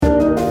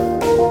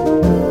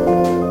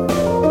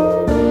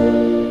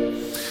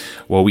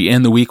Well, we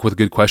end the week with a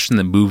good question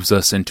that moves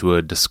us into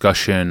a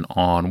discussion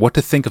on what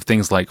to think of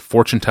things like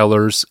fortune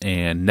tellers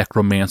and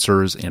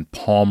necromancers and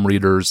palm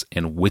readers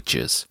and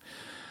witches.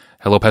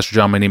 Hello, Pastor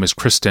John. My name is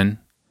Kristen,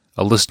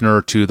 a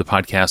listener to the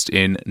podcast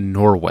in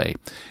Norway.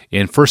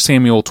 In 1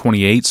 Samuel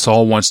 28,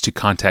 Saul wants to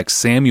contact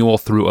Samuel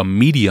through a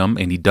medium,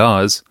 and he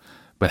does.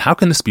 But how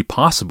can this be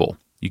possible?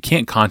 You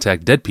can't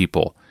contact dead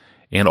people,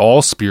 and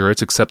all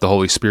spirits except the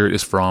Holy Spirit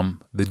is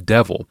from the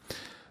devil.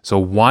 So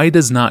why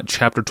does not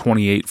chapter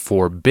 28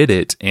 forbid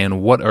it,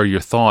 and what are your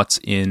thoughts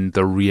in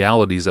the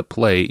realities at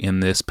play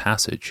in this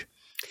passage?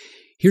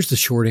 Here's the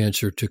short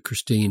answer to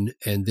Christine,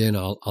 and then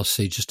I'll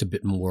say just a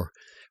bit more.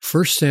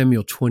 1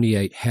 Samuel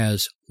 28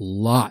 has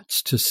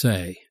lots to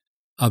say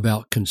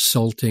about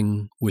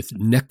consulting with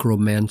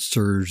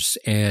necromancers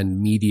and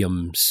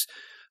mediums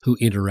who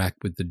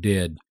interact with the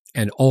dead,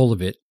 and all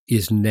of it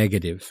is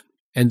negative.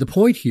 And the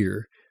point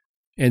here,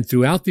 and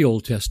throughout the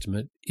Old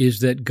Testament, is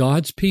that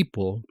God's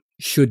people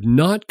should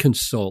not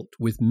consult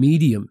with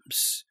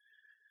mediums,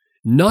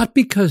 not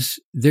because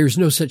there's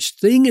no such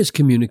thing as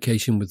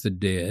communication with the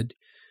dead,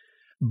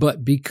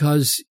 but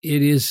because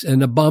it is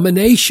an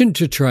abomination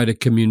to try to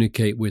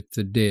communicate with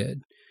the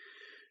dead.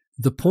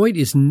 The point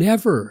is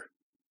never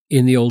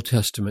in the Old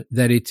Testament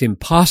that it's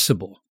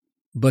impossible,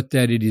 but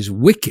that it is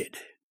wicked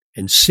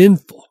and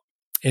sinful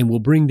and will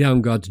bring down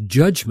God's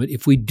judgment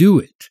if we do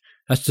it.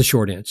 That's the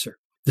short answer.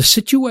 The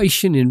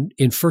situation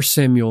in 1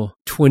 Samuel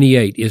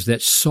 28 is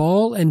that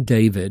Saul and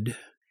David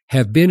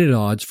have been at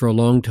odds for a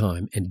long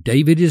time, and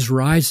David is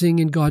rising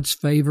in God's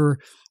favor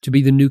to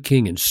be the new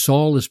king, and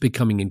Saul is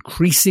becoming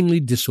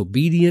increasingly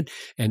disobedient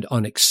and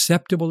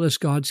unacceptable as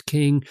God's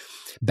king.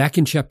 Back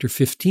in chapter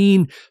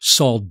 15,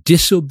 Saul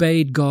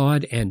disobeyed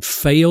God and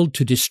failed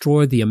to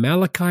destroy the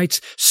Amalekites.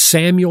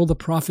 Samuel the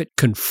prophet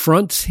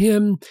confronts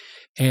him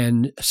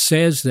and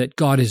says that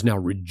God has now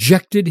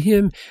rejected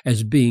him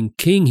as being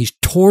king. He's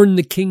torn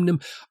the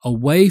kingdom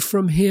away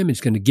from him.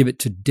 He's going to give it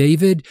to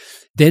David.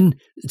 Then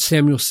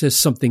Samuel says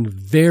something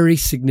very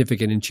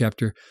significant in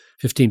chapter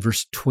 15,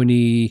 verse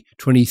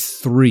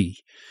 23.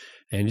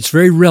 And it's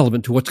very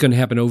relevant to what's going to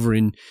happen over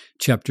in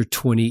chapter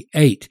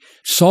 28.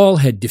 Saul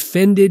had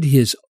defended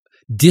his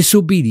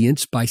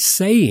disobedience by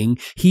saying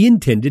he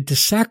intended to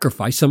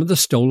sacrifice some of the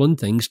stolen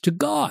things to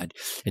God.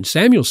 And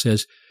Samuel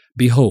says,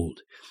 "Behold,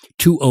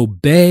 to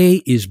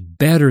obey is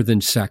better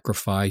than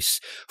sacrifice,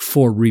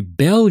 for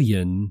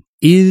rebellion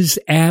is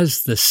as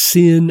the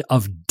sin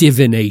of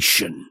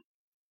divination,"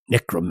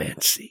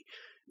 necromancy,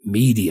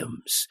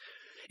 mediums,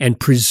 "and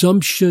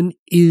presumption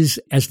is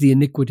as the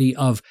iniquity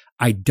of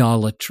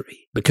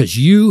idolatry. Because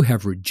you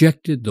have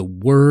rejected the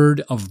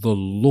word of the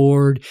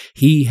Lord,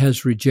 he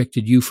has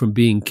rejected you from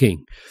being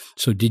king."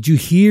 So did you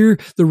hear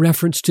the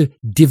reference to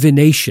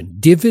divination?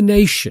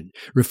 Divination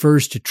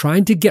refers to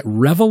trying to get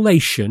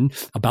revelation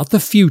about the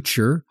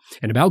future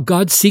and about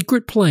God's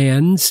secret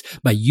plans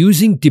by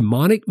using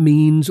demonic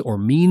means or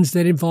means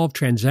that involve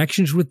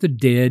transactions with the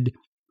dead.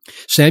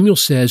 Samuel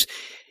says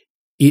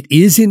it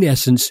is in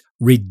essence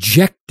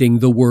rejecting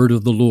the word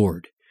of the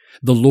Lord.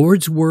 The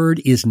Lord's word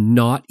is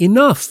not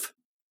enough.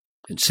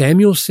 And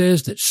Samuel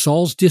says that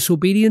Saul's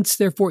disobedience,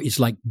 therefore, is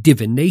like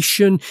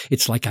divination.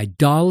 It's like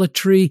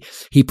idolatry.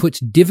 He puts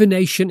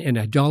divination and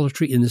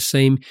idolatry in the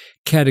same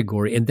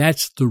category. And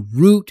that's the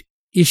root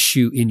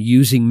issue in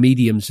using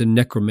mediums and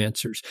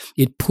necromancers.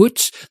 It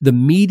puts the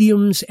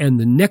mediums and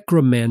the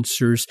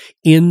necromancers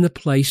in the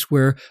place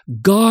where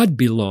God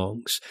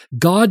belongs.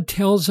 God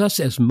tells us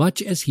as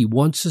much as he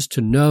wants us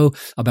to know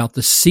about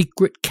the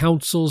secret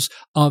counsels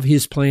of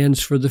his plans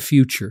for the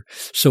future.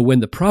 So when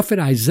the prophet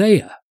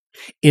Isaiah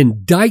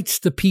indicts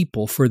the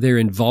people for their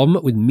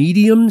involvement with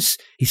mediums,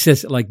 he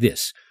says it like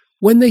this: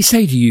 "When they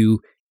say to you,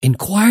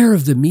 'Inquire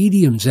of the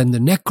mediums and the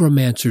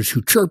necromancers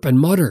who chirp and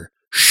mutter,'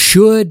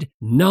 should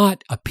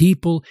not a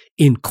people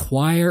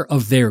inquire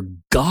of their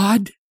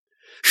God?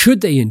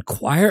 Should they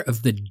inquire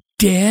of the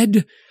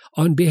dead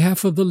on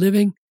behalf of the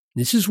living?"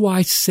 This is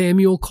why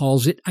Samuel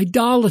calls it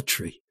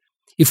idolatry.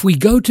 If we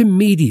go to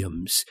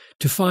mediums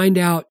to find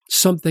out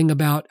something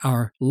about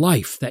our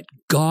life that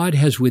God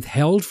has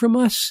withheld from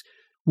us,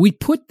 we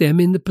put them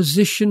in the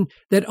position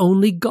that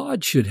only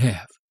God should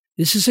have.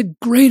 This is a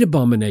great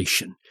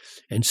abomination,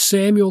 and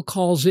Samuel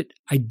calls it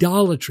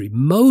idolatry.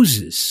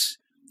 Moses,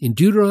 in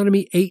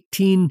Deuteronomy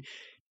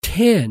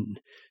 18:10,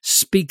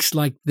 speaks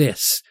like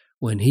this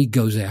when he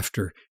goes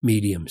after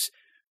mediums: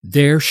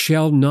 "There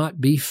shall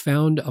not be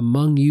found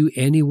among you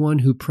anyone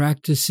who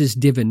practices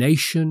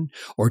divination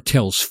or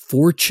tells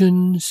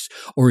fortunes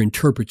or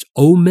interprets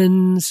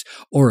omens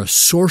or a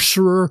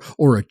sorcerer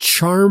or a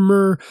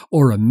charmer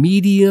or a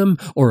medium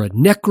or a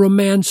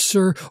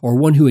necromancer or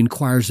one who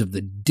inquires of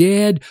the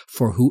dead,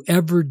 for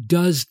whoever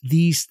does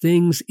these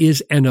things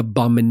is an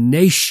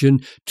abomination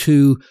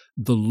to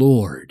the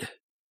Lord."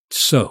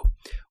 So,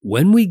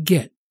 when we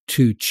get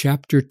to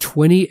chapter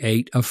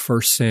 28 of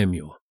 1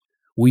 Samuel,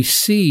 we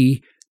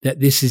see that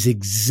this is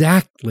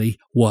exactly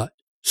what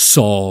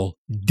Saul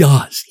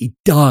does. He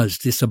does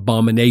this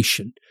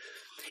abomination.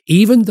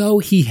 even though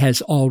he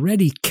has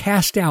already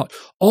cast out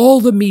all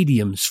the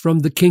mediums from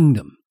the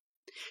kingdom,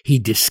 he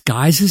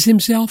disguises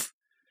himself.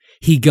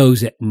 He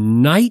goes at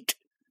night,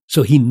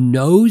 so he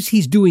knows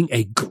he's doing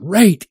a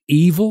great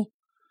evil,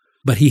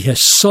 but he has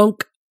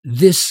sunk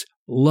this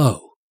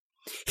low.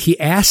 He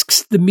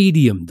asks the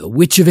medium, the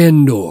witch of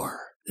Endor,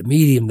 the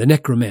medium, the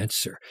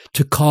necromancer,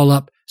 to call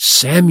up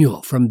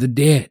Samuel from the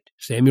dead.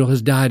 Samuel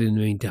has died in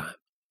the meantime.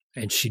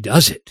 And she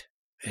does it.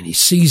 And he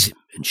sees him,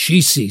 and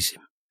she sees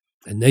him.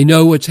 And they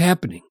know what's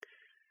happening.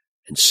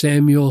 And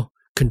Samuel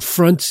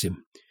confronts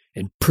him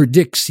and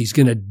predicts he's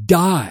going to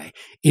die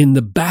in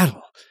the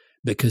battle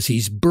because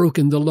he's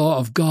broken the law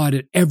of God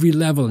at every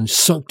level and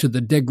sunk to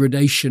the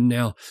degradation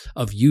now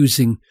of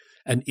using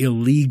an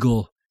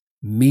illegal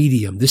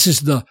medium. This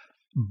is the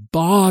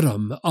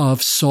bottom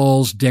of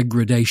Saul's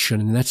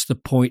degradation, and that's the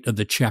point of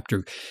the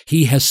chapter.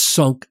 He has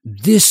sunk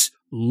this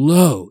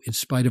low in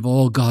spite of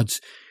all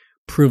God's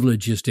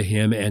privileges to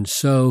him, and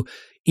so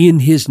in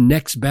his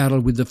next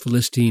battle with the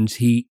Philistines,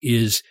 he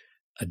is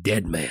a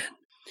dead man.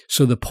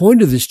 So the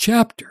point of this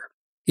chapter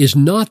is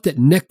not that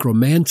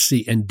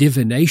necromancy and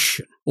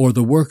divination or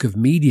the work of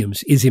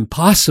mediums is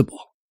impossible,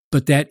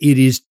 but that it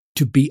is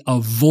to be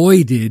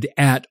avoided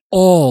at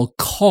all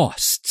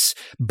costs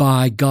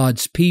by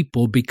God's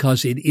people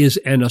because it is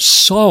an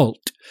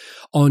assault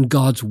on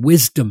God's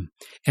wisdom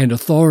and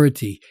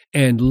authority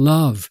and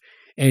love,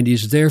 and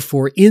is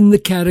therefore in the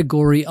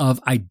category of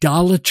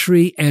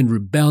idolatry and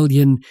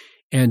rebellion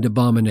and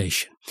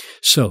abomination.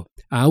 So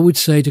I would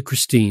say to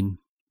Christine,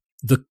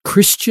 the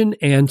Christian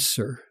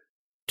answer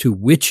to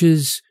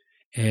witches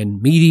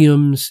and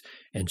mediums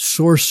and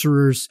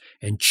sorcerers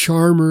and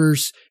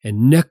charmers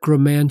and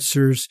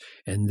necromancers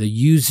and the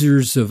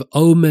users of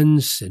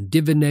omens and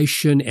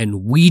divination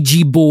and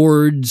Ouija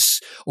boards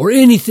or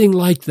anything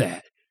like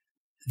that,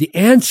 the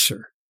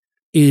answer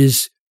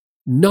is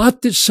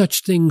not that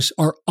such things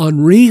are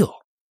unreal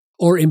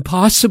or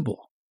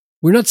impossible.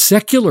 We're not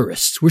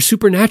secularists. We're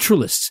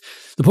supernaturalists.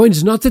 The point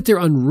is not that they're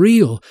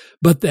unreal,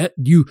 but that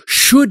you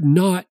should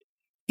not,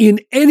 in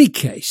any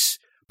case,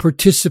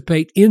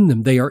 participate in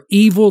them. They are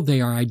evil. They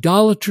are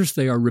idolatrous.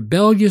 They are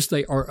rebellious.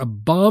 They are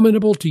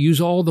abominable, to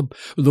use all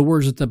the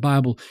words that the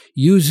Bible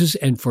uses.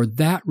 And for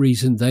that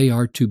reason, they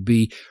are to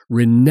be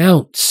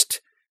renounced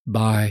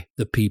by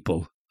the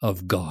people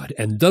of God.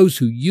 And those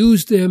who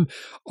use them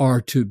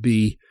are to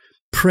be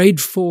prayed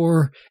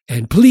for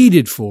and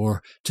pleaded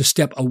for to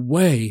step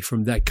away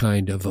from that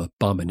kind of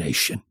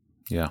abomination.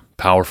 Yeah,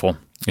 powerful.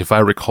 If I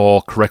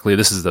recall correctly,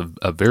 this is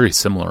a very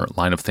similar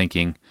line of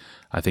thinking,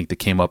 I think, that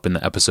came up in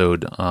the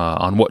episode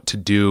on what to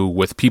do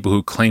with people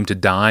who claim to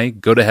die,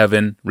 go to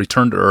heaven,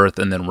 return to earth,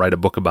 and then write a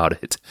book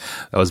about it.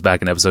 That was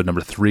back in episode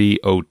number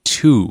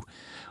 302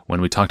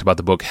 when we talked about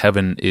the book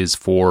Heaven is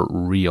for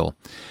Real.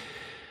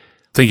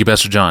 Thank you,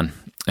 Pastor John.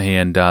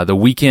 And the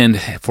weekend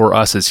for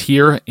us is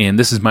here, and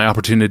this is my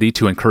opportunity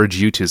to encourage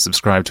you to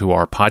subscribe to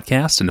our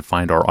podcast and to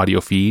find our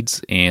audio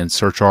feeds and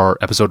search our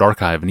episode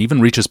archive and even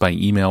reach us by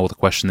email with a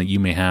question that you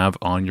may have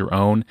on your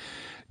own.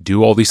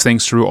 Do all these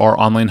things through our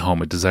online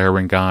home at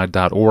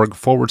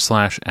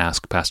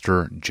desiringgod.org/Ask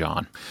Pastor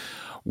John.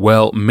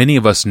 Well, many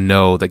of us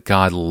know that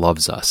God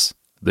loves us.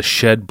 The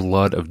shed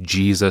blood of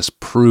Jesus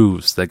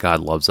proves that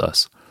God loves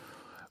us.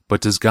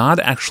 But does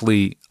God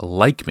actually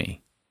like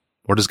me?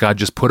 Or does God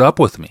just put up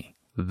with me?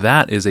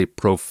 That is a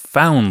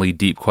profoundly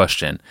deep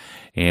question,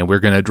 and we're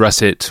going to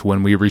address it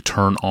when we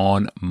return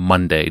on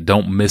Monday.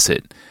 Don't miss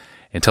it.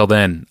 Until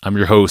then, I'm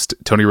your host,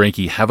 Tony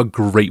Reinke. Have a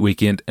great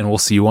weekend, and we'll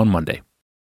see you on Monday.